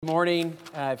Good morning.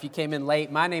 If you came in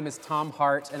late, my name is Tom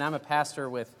Hart, and I'm a pastor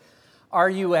with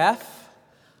RUF,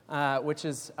 which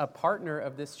is a partner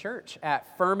of this church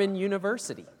at Furman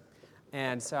University.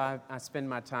 And so I spend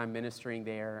my time ministering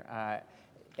there.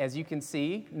 As you can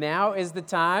see, now is the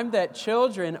time that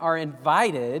children are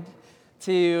invited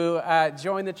to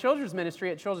join the children's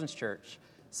ministry at Children's Church.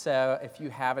 So if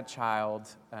you have a child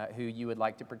who you would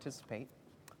like to participate,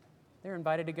 they're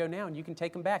invited to go now, and you can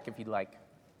take them back if you'd like.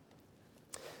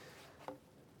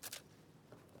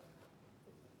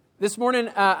 This morning,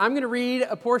 I'm going to read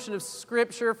a portion of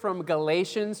Scripture from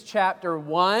Galatians chapter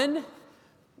 1,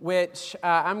 which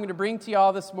I'm going to bring to you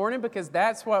all this morning because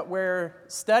that's what we're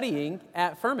studying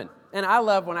at Furman. And I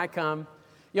love when I come.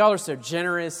 Y'all are so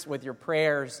generous with your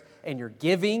prayers and your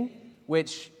giving,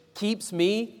 which keeps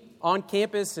me on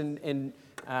campus and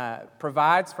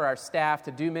provides for our staff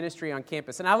to do ministry on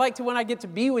campus. And I like to, when I get to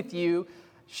be with you,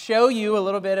 show you a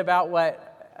little bit about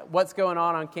what's going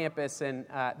on campus. And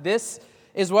this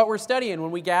is what we're studying when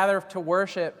we gather to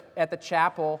worship at the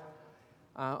chapel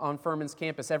on Furman's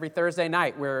campus. Every Thursday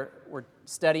night, we're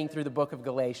studying through the book of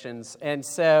Galatians. And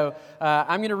so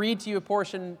I'm going to read to you a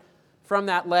portion from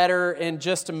that letter in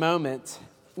just a moment.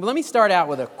 But let me start out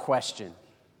with a question.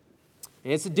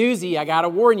 And it's a doozy, I got to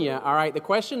warn you. All right, the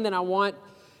question that I want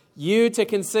you to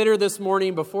consider this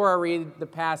morning before I read the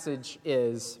passage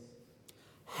is,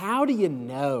 how do you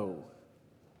know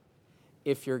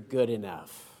if you're good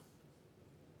enough?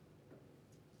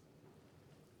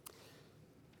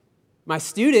 My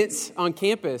students on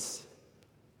campus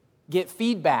get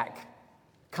feedback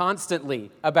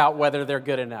constantly about whether they're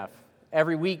good enough.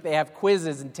 Every week they have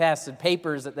quizzes and tests and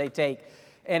papers that they take,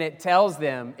 and it tells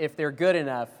them if they're good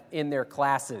enough in their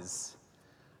classes,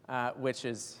 which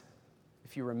is,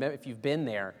 if you've been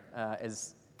there,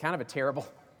 is kind of a terrible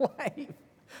life.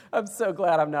 I'm so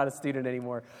glad I'm not a student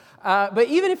anymore. But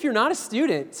even if you're not a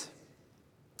student,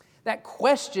 that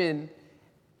question,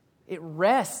 it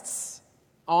rests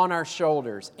on our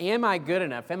shoulders. Am I good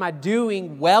enough? Am I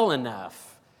doing well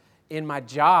enough in my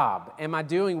job? Am I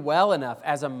doing well enough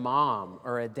as a mom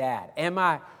or a dad? Am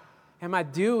I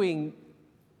doing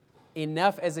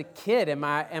enough as a kid? Am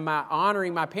I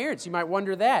honoring my parents? You might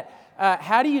wonder that.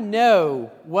 How do you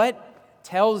know? What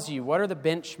tells you? What are the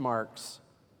benchmarks?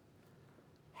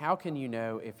 How can you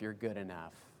know if you're good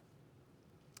enough?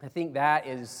 I think that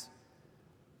is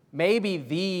maybe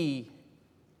the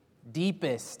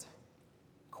deepest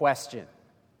question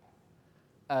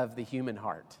of the human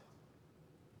heart,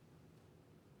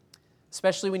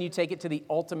 especially when you take it to the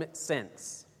ultimate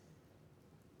sense.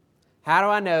 How do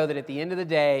I know that at the end of the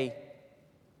day,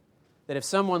 that if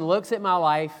someone looks at my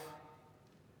life,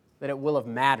 that it will have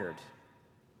mattered,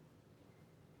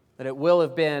 that it will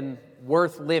have been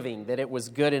worth living, that it was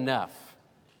good enough?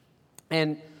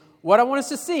 And what I want us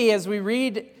to see as we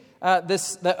read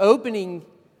the opening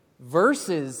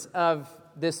verses of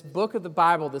this book of the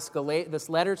Bible, this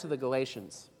letter to the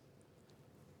Galatians,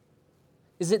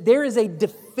 is that there is a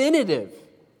definitive,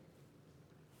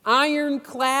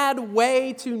 ironclad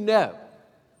way to know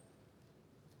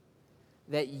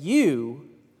that you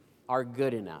are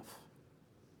good enough.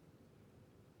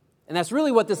 And that's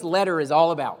really what this letter is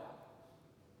all about.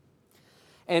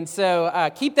 And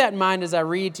so keep that in mind as I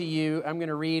read to you. I'm going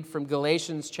to read from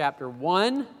Galatians chapter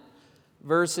 1,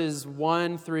 verses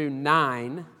 1 through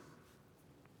 9.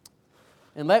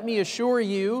 And let me assure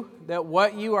you that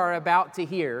what you are about to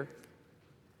hear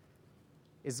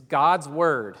is God's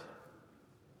word.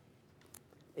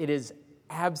 It is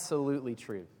absolutely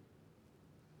true.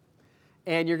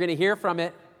 And you're going to hear from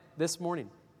it this morning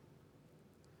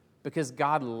because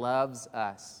God loves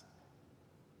us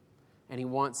and He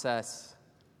wants us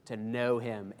to know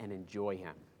Him and enjoy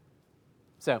Him.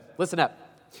 So, listen up.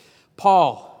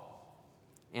 Paul,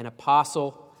 an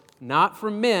apostle, not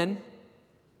from men,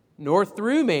 nor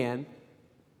through man,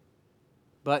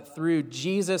 but through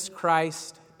Jesus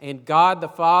Christ and God the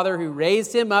Father who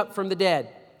raised Him up from the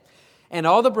dead, and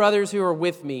all the brothers who are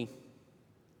with me,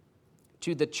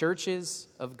 to the churches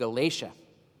of Galatia.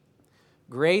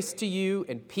 Grace to you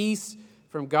and peace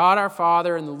from God our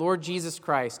Father and the Lord Jesus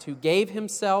Christ, who gave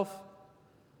Himself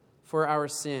for our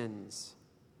sins,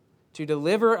 to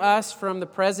deliver us from the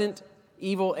present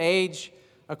evil age,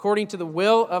 according to the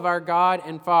will of our God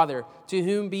and Father, to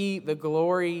whom be the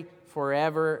glory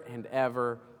forever and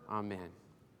ever. Amen.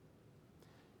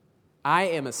 I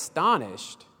am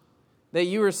astonished that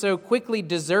you are so quickly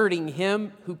deserting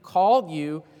Him who called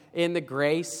you in the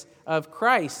grace of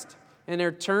Christ and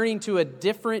are turning to a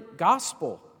different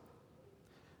gospel.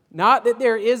 Not that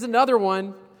there is another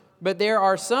one, but there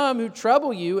are some who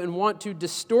trouble you and want to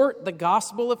distort the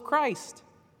gospel of Christ.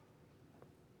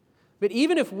 But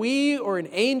even if we or an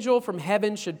angel from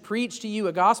heaven should preach to you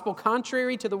a gospel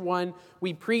contrary to the one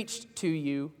we preached to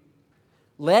you,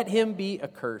 let him be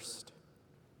accursed.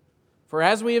 For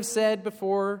as we have said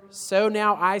before, so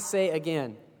now I say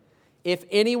again, if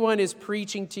anyone is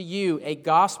preaching to you a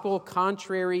gospel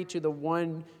contrary to the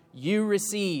one you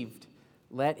received,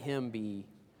 let him be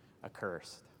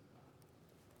accursed.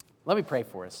 Let me pray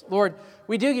for us. Lord,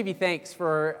 we do give you thanks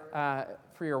for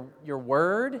your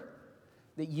word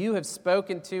that you have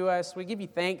spoken to us. We give you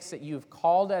thanks that you've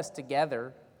called us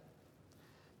together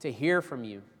to hear from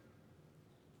you.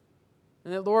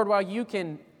 And that, Lord, while you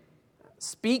can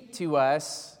speak to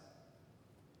us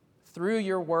through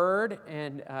your word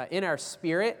and in our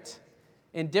spirit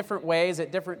in different ways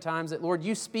at different times, that, Lord,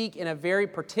 you speak in a very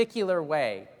particular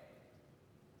way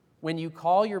when you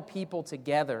call your people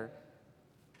together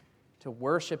to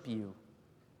worship you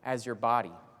as your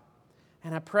body.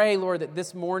 And I pray, Lord, that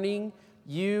this morning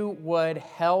you would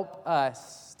help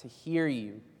us to hear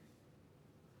you.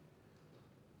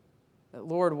 That,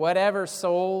 Lord, whatever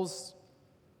souls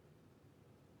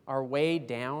are weighed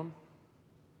down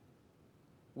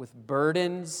with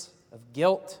burdens of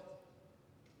guilt,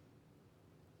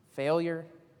 failure,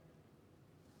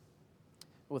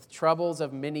 with troubles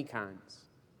of many kinds,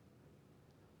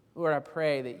 Lord, I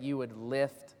pray that you would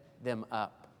lift them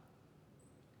up.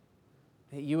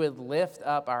 That you would lift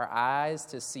up our eyes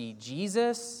to see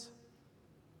Jesus,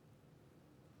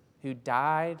 who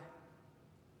died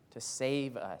to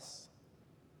save us,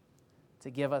 to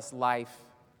give us life,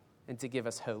 and to give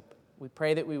us hope. We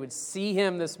pray that we would see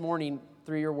him this morning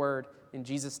through your word. In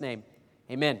Jesus' name,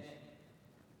 amen.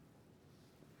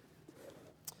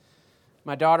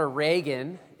 My daughter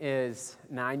Reagan is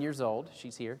 9 years old.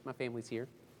 She's here. My family's here,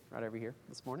 right over here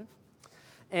this morning.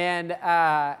 And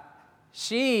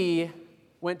she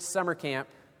went to summer camp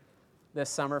this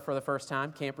summer for the first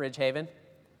time, Camp Ridgehaven.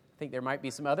 I think there might be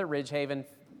some other Ridgehaven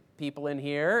people in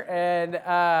here.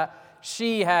 And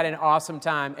she had an awesome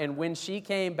time. And when she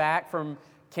came back from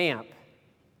camp,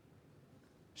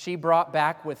 she brought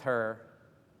back with her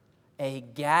a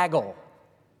gaggle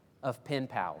of pen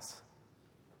pals.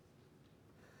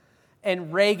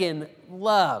 And Reagan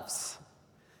loves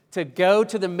to go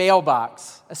to the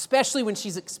mailbox, especially when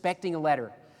she's expecting a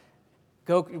letter.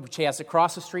 She has to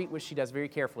cross the street, which she does very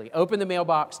carefully. Open the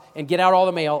mailbox and get out all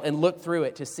the mail and look through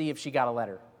it to see if she got a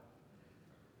letter.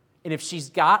 And if she's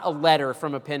got a letter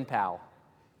from a pen pal,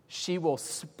 she will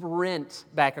sprint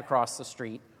back across the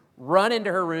street, run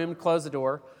into her room, close the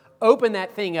door, open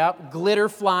that thing up, glitter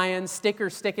flying,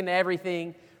 stickers sticking to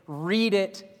everything, read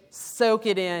it, soak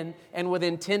it in, and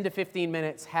within 10 to 15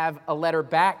 minutes have a letter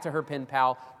back to her pen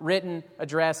pal, written,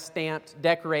 addressed, stamped,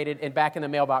 decorated, and back in the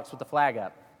mailbox with the flag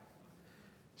up.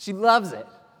 She loves it.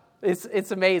 It's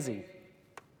amazing.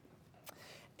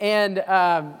 And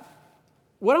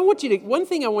one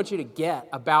thing I want you to get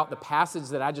about the passage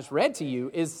that I just read to you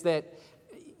is that,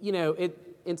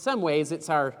 in some ways it's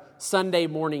our Sunday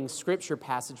morning scripture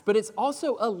passage, but it's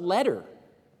also a letter.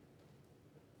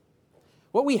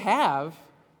 What we have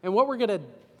and what we're going to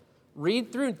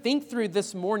read through and think through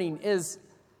this morning is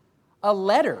a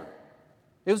letter.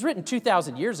 It was written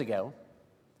 2,000 years ago.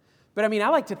 But I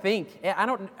like to think,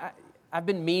 I've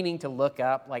been meaning to look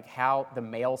up like how the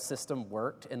mail system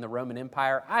worked in the Roman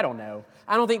Empire. I don't know.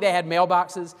 I don't think they had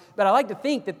mailboxes, but I like to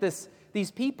think that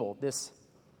these people, this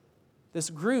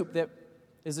group that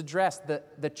is addressed,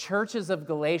 the churches of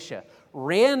Galatia,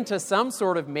 ran to some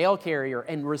sort of mail carrier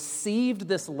and received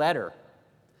this letter.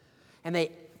 And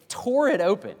they tore it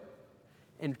open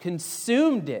and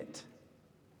consumed it.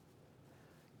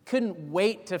 Couldn't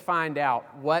wait to find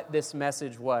out what this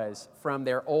message was from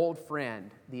their old friend,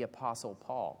 the Apostle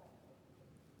Paul.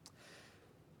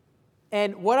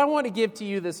 And what I want to give to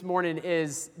you this morning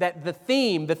is that the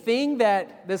thing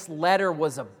that this letter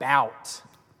was about.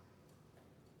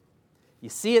 You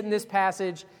see it in this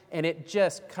passage, and it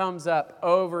just comes up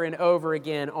over and over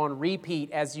again on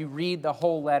repeat as you read the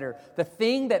whole letter. The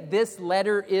thing that this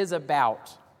letter is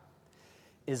about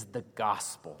is the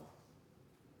gospel.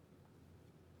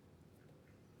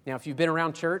 Now, if you've been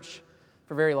around church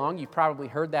for very long, you've probably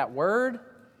heard that word.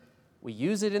 We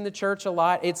use it in the church a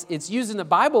lot. It's used in the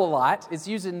Bible a lot. It's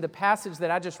used in the passage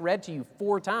that I just read to you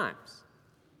 4 times.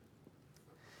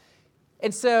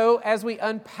 And so, as we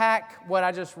unpack what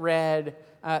I just read,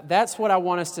 that's what I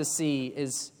want us to see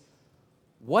is,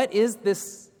 what is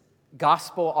this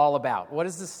gospel all about? What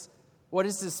is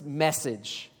this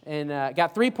message? And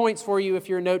got 3 points for you if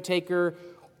you're a note taker.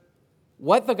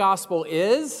 What the gospel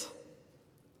is,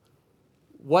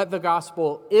 what the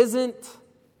gospel isn't,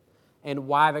 and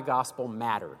why the gospel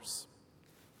matters.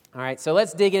 All right, so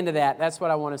let's dig into that. That's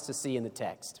what I want us to see in the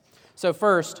text. So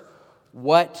first,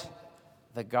 what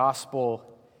the gospel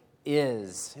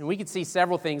is. And we can see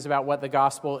several things about what the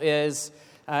gospel is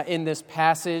in this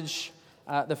passage.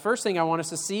 The first thing I want us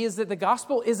to see is that the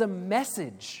gospel is a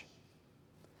message.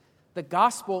 The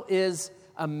gospel is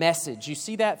a message. You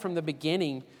see that from the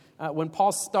beginning. When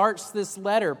Paul starts this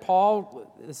letter,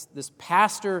 Paul, this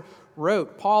pastor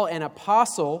wrote, Paul, an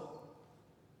apostle,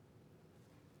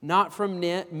 not from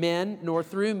men nor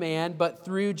through man, but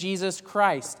through Jesus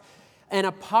Christ. An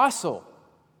apostle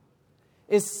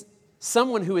is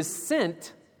someone who is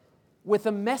sent with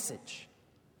a message.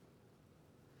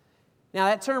 Now,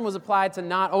 that term was applied to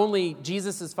not only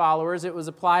Jesus' followers, it was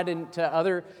applied to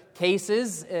other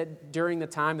cases during the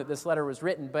time that this letter was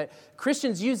written. But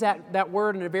Christians use that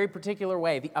word in a very particular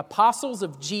way. The apostles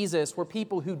of Jesus were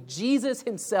people who Jesus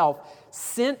himself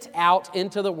sent out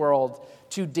into the world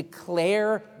to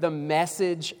declare the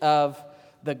message of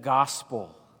the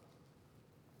gospel.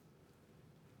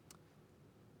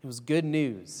 It was good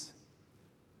news.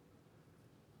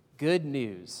 Good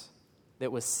news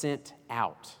that was sent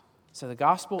out. So the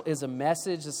gospel is a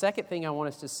message. The second thing I want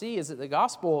us to see is that the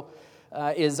gospel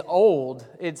is old.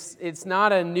 It's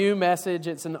not a new message.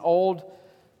 It's an old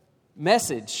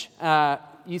message.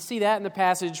 You see that in the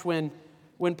passage when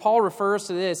Paul refers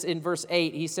to this in verse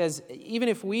 8. He says, even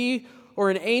if we or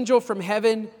an angel from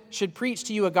heaven should preach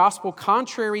to you a gospel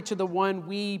contrary to the one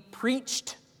we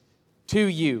preached to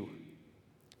you,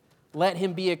 let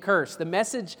him be accursed. The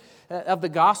message of the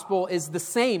gospel is the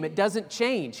same. It doesn't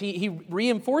change. He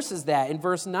reinforces that in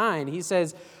verse 9. He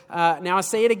says, now I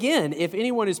say it again, if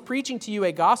anyone is preaching to you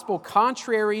a gospel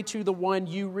contrary to the one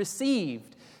you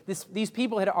received. These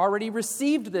people had already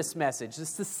received this message.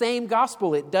 It's the same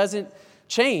gospel. It doesn't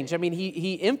change. I mean,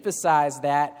 he emphasized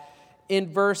that in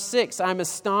verse 6. I'm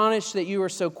astonished that you are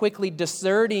so quickly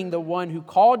deserting the one who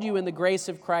called you in the grace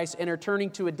of Christ and are turning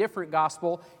to a different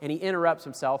gospel. And he interrupts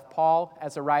himself. Paul,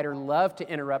 as a writer, loved to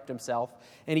interrupt himself.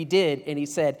 And he did. And he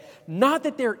said, not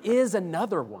that there is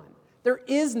another one. There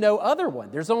is no other one.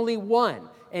 There's only one.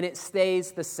 And it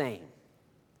stays the same.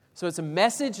 So it's a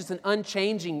message. It's an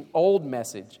unchanging old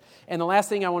message. And the last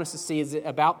thing I want us to see is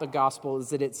about the gospel is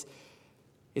that it's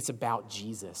about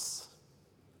Jesus.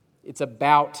 It's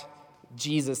about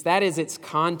Jesus. That is its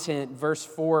content. Verse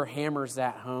 4 hammers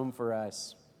that home for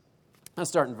us. I'll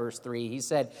start in verse 3. He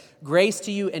said, grace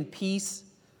to you and peace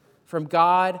from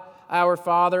God our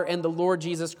Father and the Lord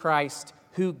Jesus Christ,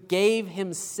 who gave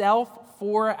himself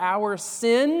for our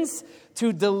sins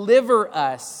to deliver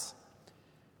us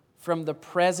from the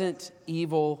present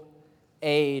evil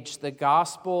age. The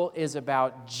gospel is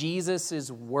about Jesus'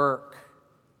 work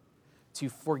to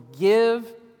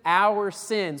forgive our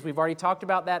sins. We've already talked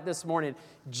about that this morning.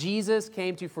 Jesus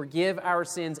came to forgive our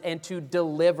sins and to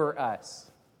deliver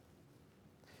us,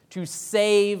 to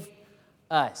save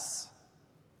us.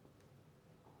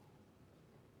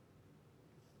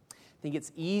 I think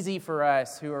it's easy for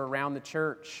us who are around the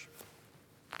church,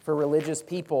 for religious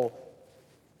people,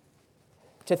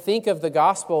 to think of the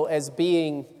gospel as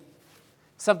being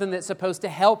something that's supposed to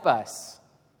help us,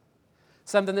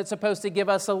 something that's supposed to give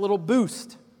us a little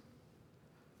boost,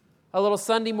 a little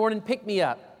Sunday morning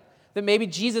pick-me-up, that maybe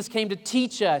Jesus came to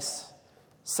teach us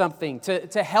something,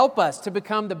 to help us to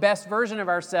become the best version of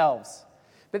ourselves.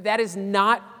 But that is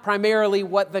not primarily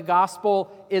what the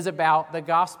gospel is about. The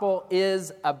gospel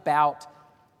is about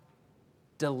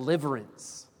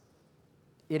deliverance.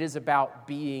 It is about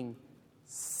being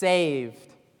saved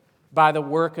by the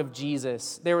work of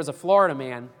Jesus. There was a Florida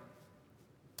man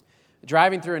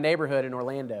driving through a neighborhood in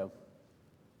Orlando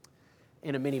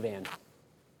in a minivan.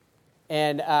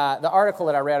 And the article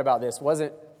that I read about this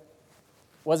wasn't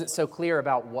so clear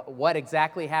about what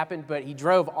exactly happened, but he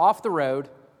drove off the road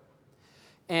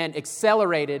and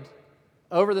accelerated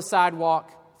over the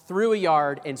sidewalk, through a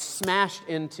yard, and smashed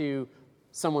into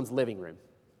someone's living room,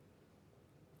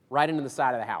 right into the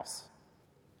side of the house.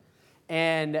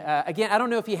 And again, I don't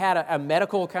know if he had a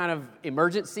medical kind of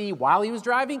emergency while he was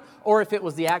driving or if it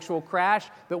was the actual crash,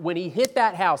 but when he hit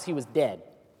that house, he was dead.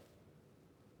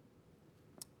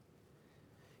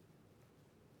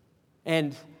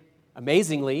 And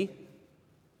amazingly,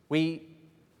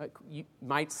 you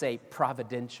might say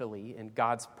providentially, in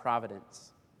God's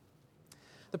providence,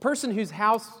 the person whose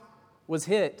house was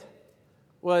hit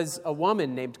was a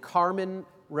woman named Carmen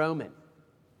Roman.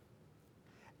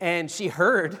 And she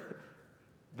heard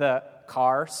the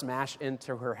car smash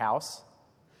into her house.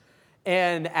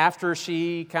 And after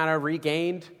she kind of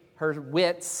regained her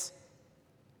wits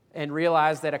and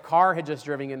realized that a car had just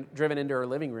driven into her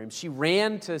living room, she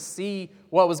ran to see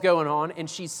what was going on, and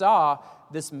she saw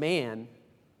this man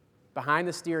behind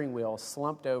the steering wheel,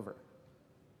 slumped over.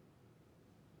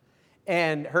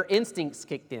 And her instincts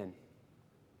kicked in.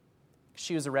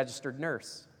 She was a registered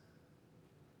nurse.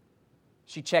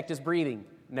 She checked his breathing,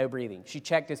 no breathing. She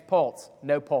checked his pulse,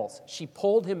 no pulse. She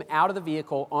pulled him out of the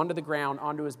vehicle, onto the ground,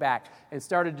 onto his back, and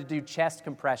started to do chest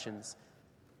compressions.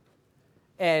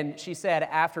 And she said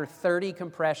after 30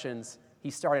 compressions, he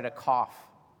started to cough.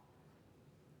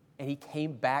 And he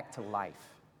came back to life.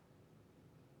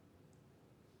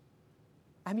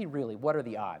 I mean, really, what are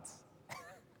the odds?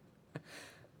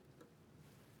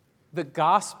 The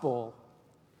gospel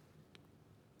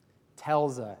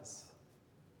tells us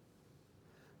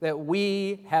that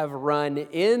we have run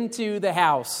into the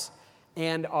house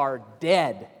and are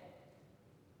dead,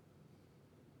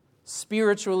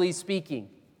 spiritually speaking.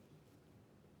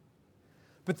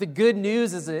 But the good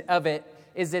news is that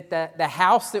the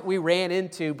house that we ran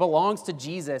into belongs to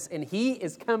Jesus, and he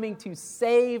is coming to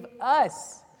save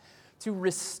us, to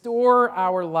restore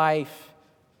our life,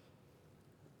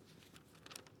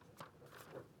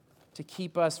 to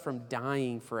keep us from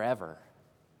dying forever.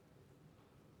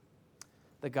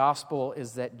 The gospel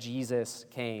is that Jesus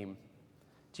came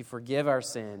to forgive our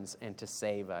sins and to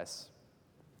save us.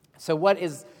 So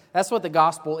that's what the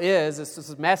gospel is. It's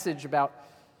this message about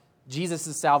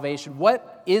Jesus' salvation.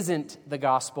 What isn't the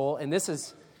gospel? And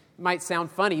this might sound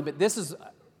funny, but this is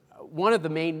one of the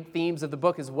main themes of the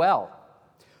book as well.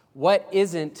 What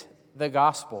isn't the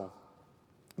gospel?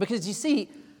 Because you see,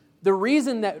 the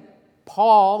reason that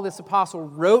Paul, this apostle,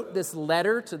 wrote this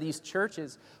letter to these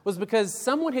churches was because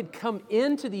someone had come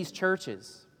into these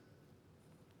churches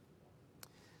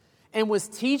and was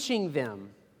teaching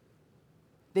them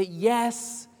that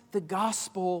yes, the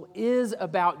gospel is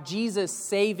about Jesus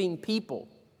saving people.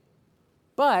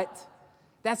 But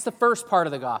that's the first part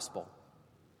of the gospel.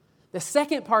 The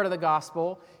second part of the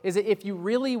gospel is that if you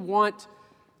really want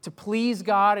to please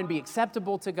God and be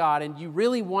acceptable to God, and you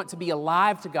really want to be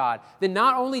alive to God, then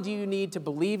not only do you need to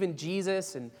believe in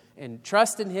Jesus and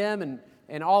trust in him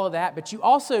and all of that, but you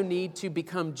also need to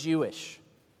become Jewish.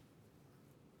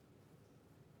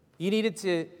 You needed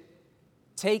to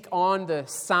take on the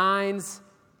signs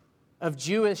of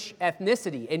Jewish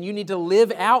ethnicity, and you need to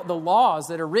live out the laws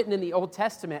that are written in the Old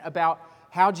Testament about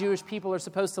how Jewish people are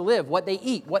supposed to live, what they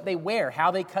eat, what they wear,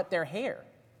 how they cut their hair.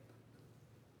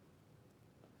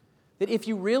 That if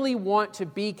you really want to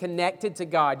be connected to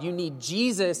God, you need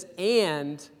Jesus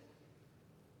and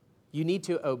you need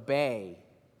to obey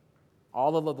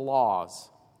all of the laws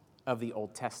of the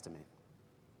Old Testament.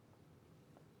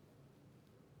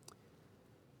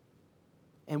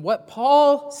 And what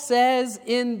Paul says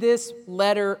in this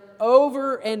letter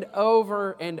over and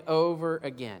over and over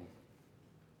again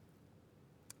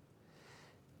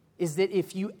is that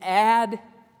if you add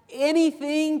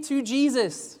anything to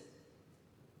Jesus,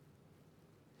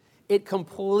 it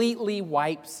completely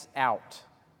wipes out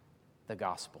the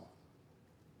gospel.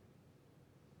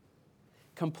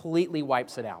 Completely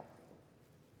wipes it out.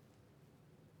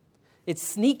 It's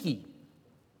sneaky.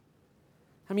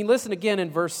 I mean, listen again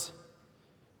in verse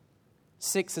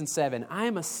 6 and 7. I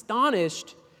am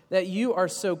astonished that you are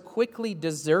so quickly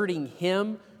deserting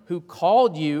him who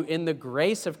called you in the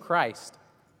grace of Christ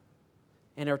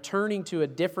and are turning to a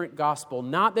different gospel.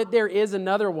 Not that there is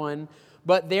another one,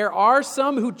 but there are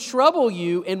some who trouble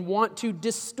you and want to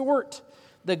distort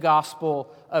the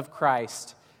gospel of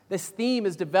Christ. This theme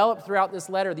is developed throughout this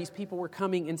letter. These people were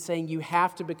coming and saying, you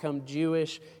have to become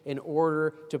Jewish in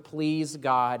order to please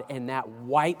God, and that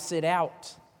wipes it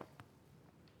out.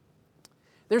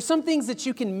 There's some things that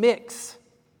you can mix,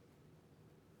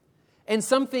 and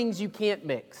some things you can't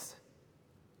mix.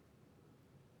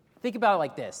 Think about it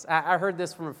like this. I heard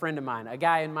this from a friend of mine, a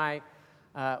guy in my,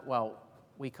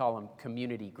 we call them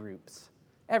community groups.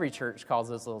 Every church calls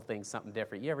those little things something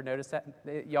different. You ever notice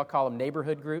that? Y'all call them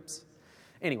neighborhood groups?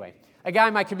 Anyway, a guy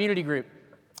in my community group,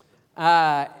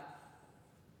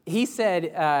 he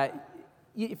said,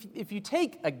 if you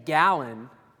take a gallon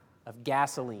of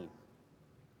gasoline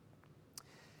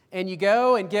and you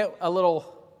go and get a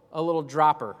little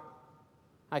dropper,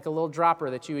 like a little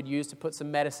dropper that you would use to put some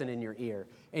medicine in your ear,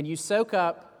 and you soak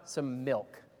up some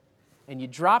milk, and you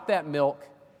drop that milk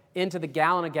into the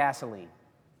gallon of gasoline.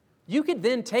 You could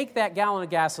then take that gallon of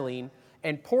gasoline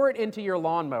and pour it into your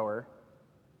lawnmower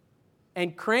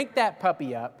and crank that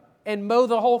puppy up and mow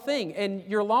the whole thing, and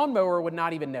your lawnmower would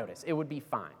not even notice. It would be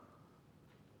fine.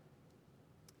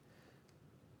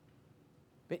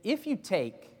 But if you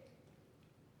take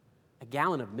a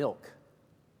gallon of milk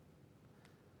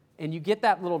and you get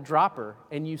that little dropper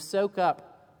and you soak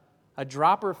up a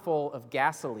dropper full of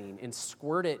gasoline and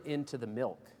squirt it into the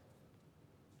milk,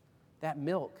 that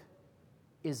milk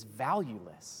is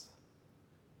valueless.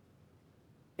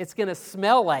 It's going to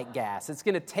smell like gas. It's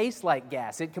going to taste like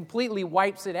gas. It completely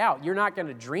wipes it out. You're not going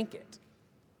to drink it.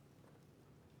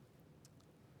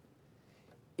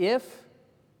 If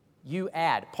you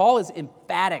add, Paul is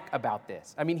emphatic about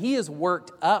this. I mean, he is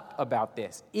worked up about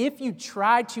this. If you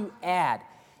try to add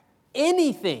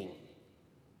anything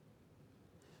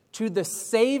to the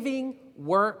saving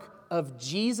work of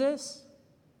Jesus,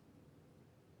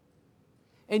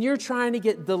 and you're trying to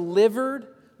get delivered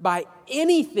by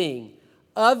anything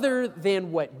other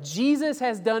than what Jesus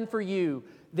has done for you,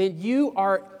 then you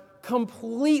are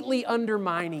completely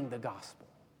undermining the gospel.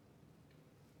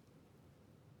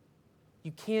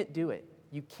 You can't do it.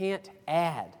 You can't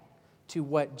add to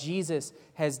what Jesus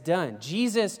has done.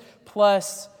 Jesus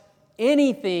plus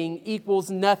anything equals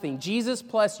nothing. Jesus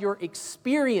plus your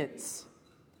experience,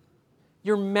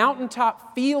 your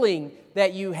mountaintop feeling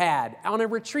that you had on a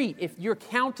retreat, if you're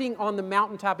counting on the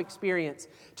mountaintop experience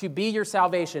to be your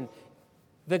salvation,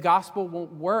 the gospel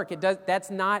won't work. That's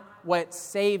not what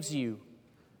saves you.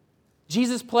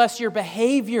 Jesus plus your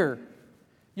behavior,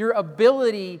 your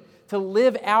ability to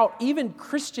live out even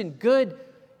Christian good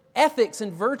ethics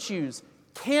and virtues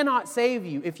cannot save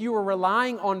you. If you are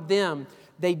relying on them,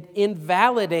 they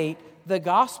invalidate the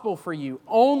gospel for you.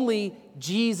 Only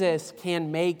Jesus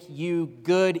can make you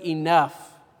good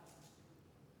enough.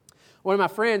 One of my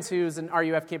friends who's an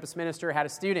RUF campus minister had a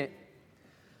student,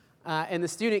 and the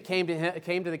student came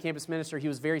to the campus minister. He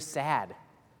was very sad.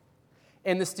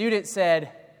 And the student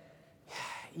said,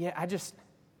 yeah,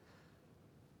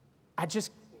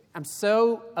 I'm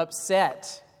so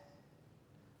upset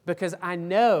because I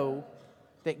know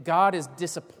that God is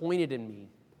disappointed in me.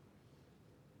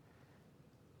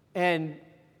 And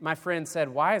my friend said,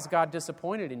 why is God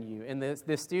disappointed in you? And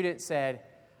the student said,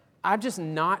 I'm just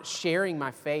not sharing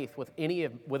my faith with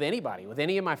anybody, with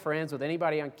any of my friends, with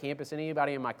anybody on campus,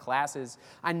 anybody in my classes.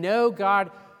 I know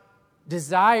God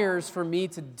desires for me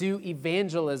to do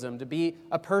evangelism, to be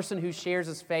a person who shares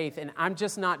his faith, and I'm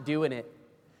just not doing it.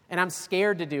 And I'm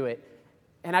scared to do it.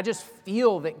 And I just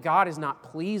feel that God is not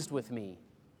pleased with me.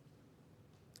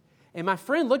 And my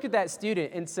friend looked at that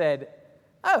student and said,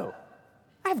 oh,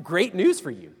 I have great news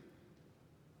for you.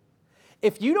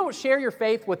 If you don't share your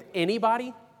faith with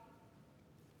anybody,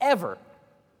 ever,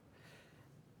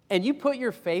 and you put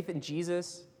your faith in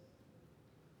Jesus,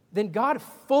 then God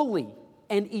fully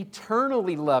and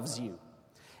eternally loves you.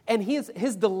 And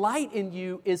his delight in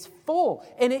you is full.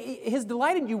 And his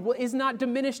delight in you is not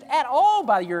diminished at all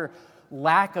by your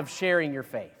lack of sharing your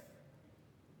faith.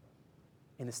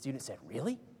 And the student said,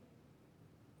 really?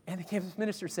 And the campus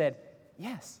minister said,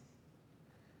 yes.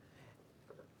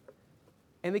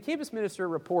 And the campus minister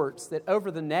reports that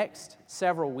over the next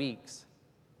several weeks,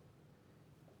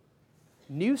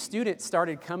 new students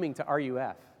started coming to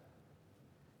RUF.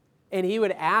 And he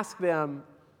would ask them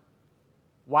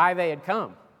why they had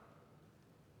come.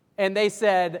 And they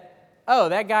said, oh,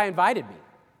 that guy invited me.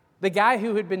 The guy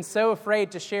who had been so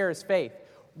afraid to share his faith.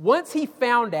 Once he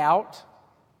found out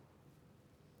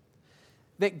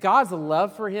that God's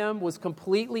love for him was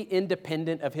completely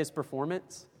independent of his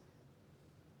performance,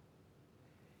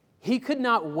 he could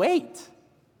not wait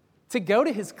to go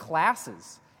to his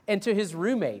classes and to his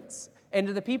roommates and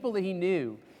to the people that he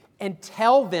knew and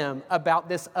tell them about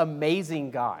this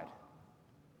amazing God.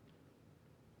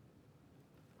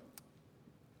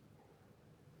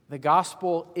 The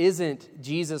gospel isn't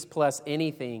Jesus plus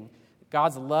anything.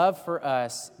 God's love for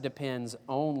us depends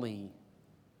only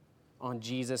on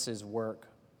Jesus' work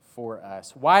for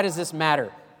us. Why does this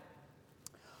matter?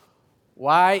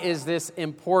 Why is this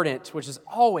important? Which is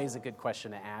always a good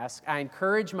question to ask. I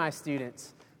encourage my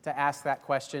students to ask that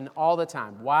question all the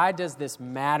time. Why does this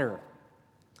matter?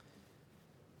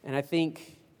 And I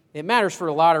think it matters for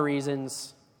a lot of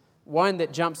reasons. One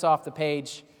that jumps off the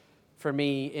page for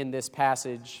me in this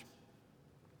passage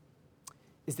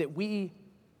is that we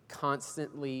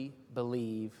constantly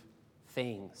believe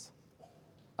things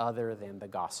other than the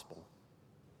gospel.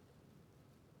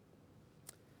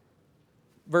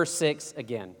 Verse 6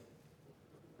 again.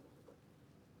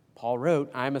 Paul wrote,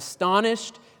 I am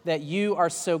astonished that you are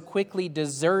so quickly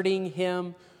deserting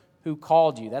him who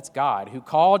called you. That's God, who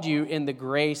called you in the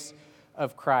grace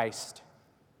of Christ,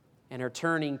 and are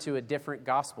turning to a different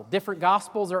gospel. Different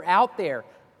gospels are out there.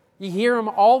 You hear them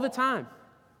all the time.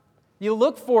 You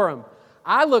look for them.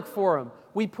 I look for them.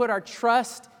 We put our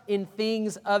trust in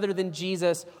things other than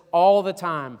Jesus all the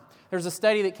time. There's a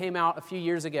study that came out a few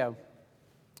years ago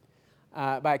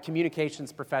by a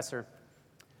communications professor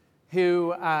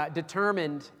who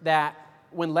determined that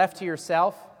when left to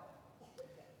yourself,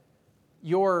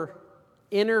 your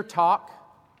inner talk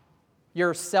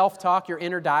Your self-talk, your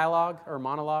inner dialogue or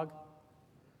monologue,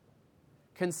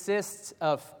 consists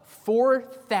of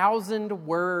 4,000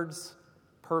 words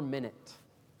per minute.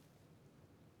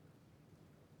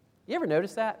 You ever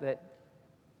notice that? That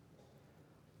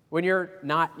when you're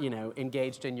not,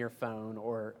 engaged in your phone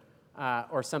or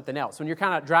something else, when you're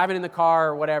kind of driving in the car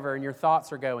or whatever and your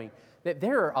thoughts are going, that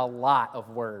there are a lot of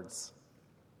words.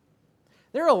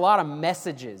 There are a lot of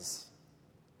messages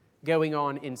going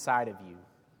on inside of you.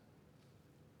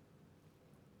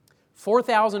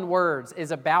 4,000 words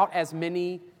is about as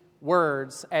many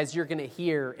words as you're going to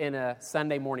hear in a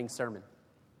Sunday morning sermon.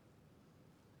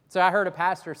 So I heard a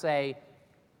pastor say,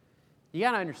 you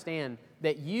got to understand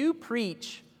that you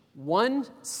preach one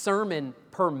sermon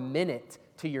per minute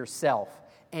to yourself,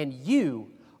 and you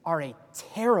are a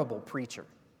terrible preacher.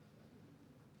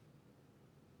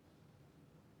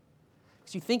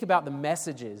 Because you think about the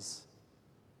messages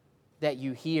that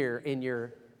you hear in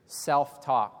your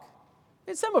self-talk.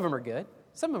 And some of them are good.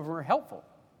 Some of them are helpful.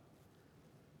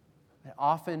 But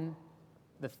often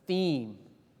the theme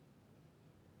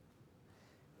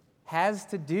has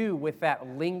to do with that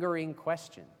lingering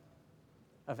question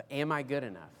of, am I good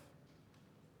enough?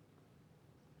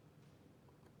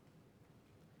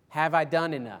 Have I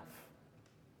done enough?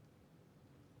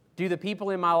 Do the people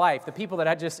in my life, the people that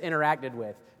I just interacted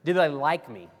with, do they like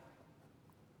me?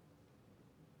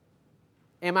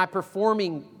 Am I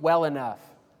performing well enough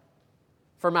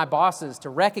for my bosses to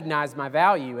recognize my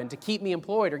value and to keep me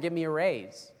employed or give me a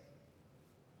raise?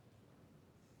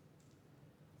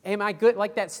 Am I good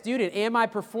like that student? Am I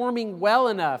performing well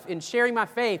enough in sharing my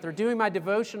faith or doing my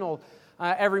devotional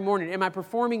every morning? Am I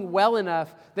performing well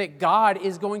enough that God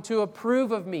is going to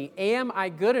approve of me? Am I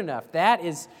good enough? That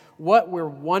is what we're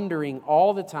wondering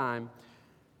all the time.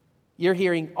 You're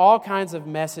hearing all kinds of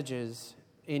messages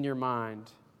in your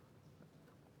mind.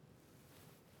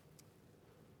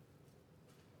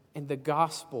 And the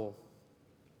gospel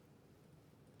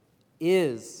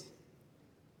is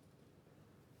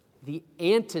the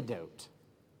antidote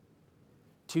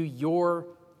to your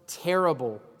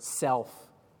terrible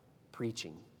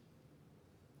self-preaching.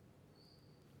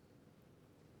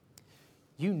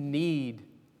 You need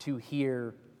to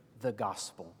hear the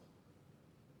gospel.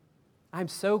 I'm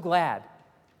so glad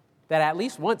that at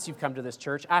least once you've come to this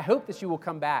church. I hope that you will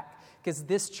come back, because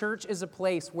this church is a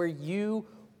place where you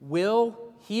will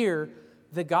hear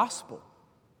the gospel.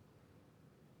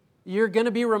 You're going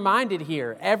to be reminded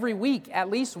here every week, at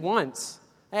least once,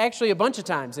 actually a bunch of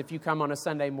times if you come on a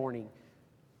Sunday morning,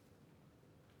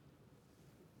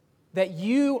 that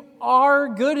you are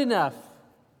good enough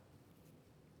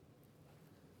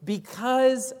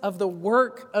because of the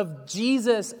work of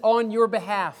Jesus on your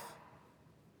behalf.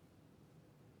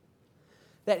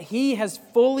 That He has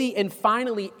fully and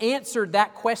finally answered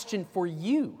that question for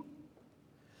you.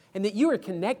 And that you are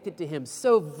connected to Him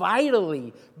so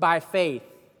vitally by faith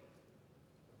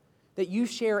that you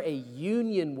share a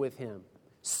union with Him.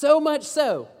 So much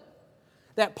so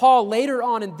that Paul later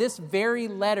on in this very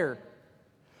letter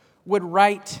would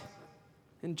write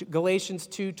in Galatians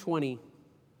 2:20,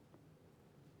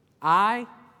 I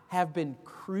have been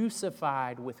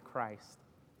crucified with Christ.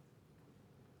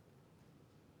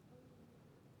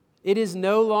 It is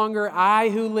no longer I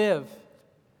who live,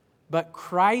 but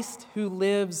Christ who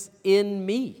lives in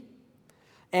me.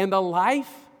 And the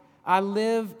life I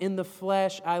live in the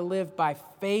flesh, I live by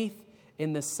faith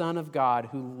in the Son of God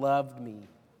who loved me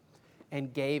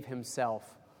and gave Himself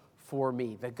for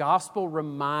me. The gospel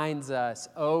reminds us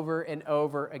over and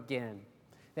over again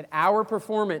that our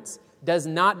performance does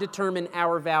not determine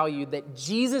our value, that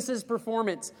Jesus'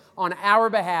 performance on our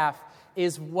behalf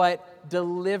is what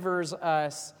delivers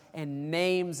us and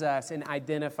names us and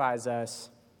identifies us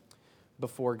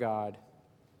before God.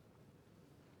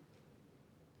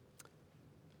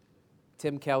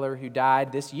 Tim Keller, who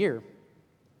died this year,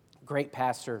 great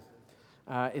pastor,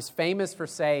 is famous for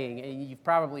saying, and you've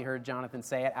probably heard Jonathan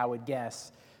say it, I would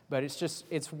guess, but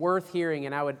it's worth hearing,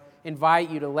 and I would invite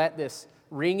you to let this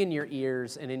ring in your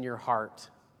ears and in your heart.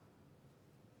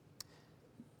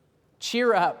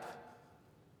 Cheer up,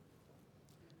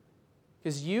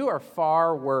 because you are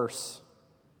far worse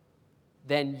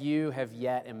than you have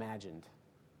yet imagined.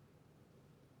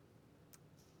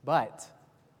 But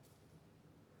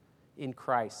in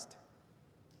Christ,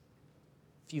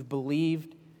 if you've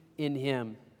believed in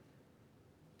Him,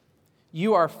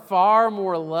 you are far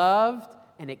more loved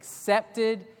and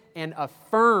accepted and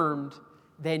affirmed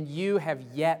than you have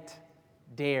yet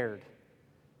dared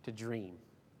to dream.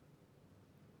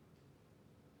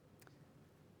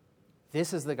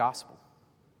 This is the gospel.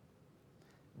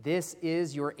 This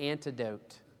is your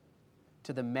antidote to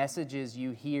to the messages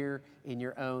you hear in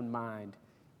your own mind.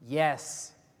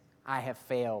 Yes, I have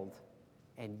failed.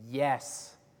 And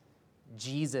yes,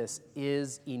 Jesus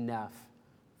is enough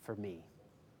for me.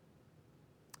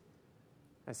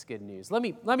 That's good news. Let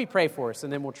me pray for us,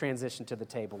 and then we'll transition to the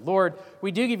table. Lord,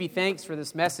 we do give you thanks for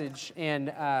this message,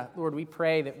 and Lord, we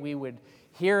pray that we would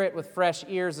hear it with fresh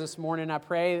ears this morning. I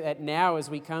pray that now as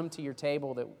we come to your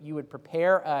table that you would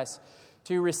prepare us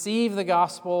to receive the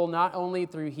gospel not only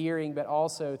through hearing, but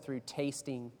also through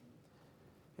tasting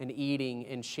and eating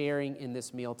and sharing in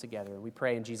this meal together. We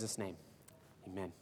pray in Jesus' name. Amen.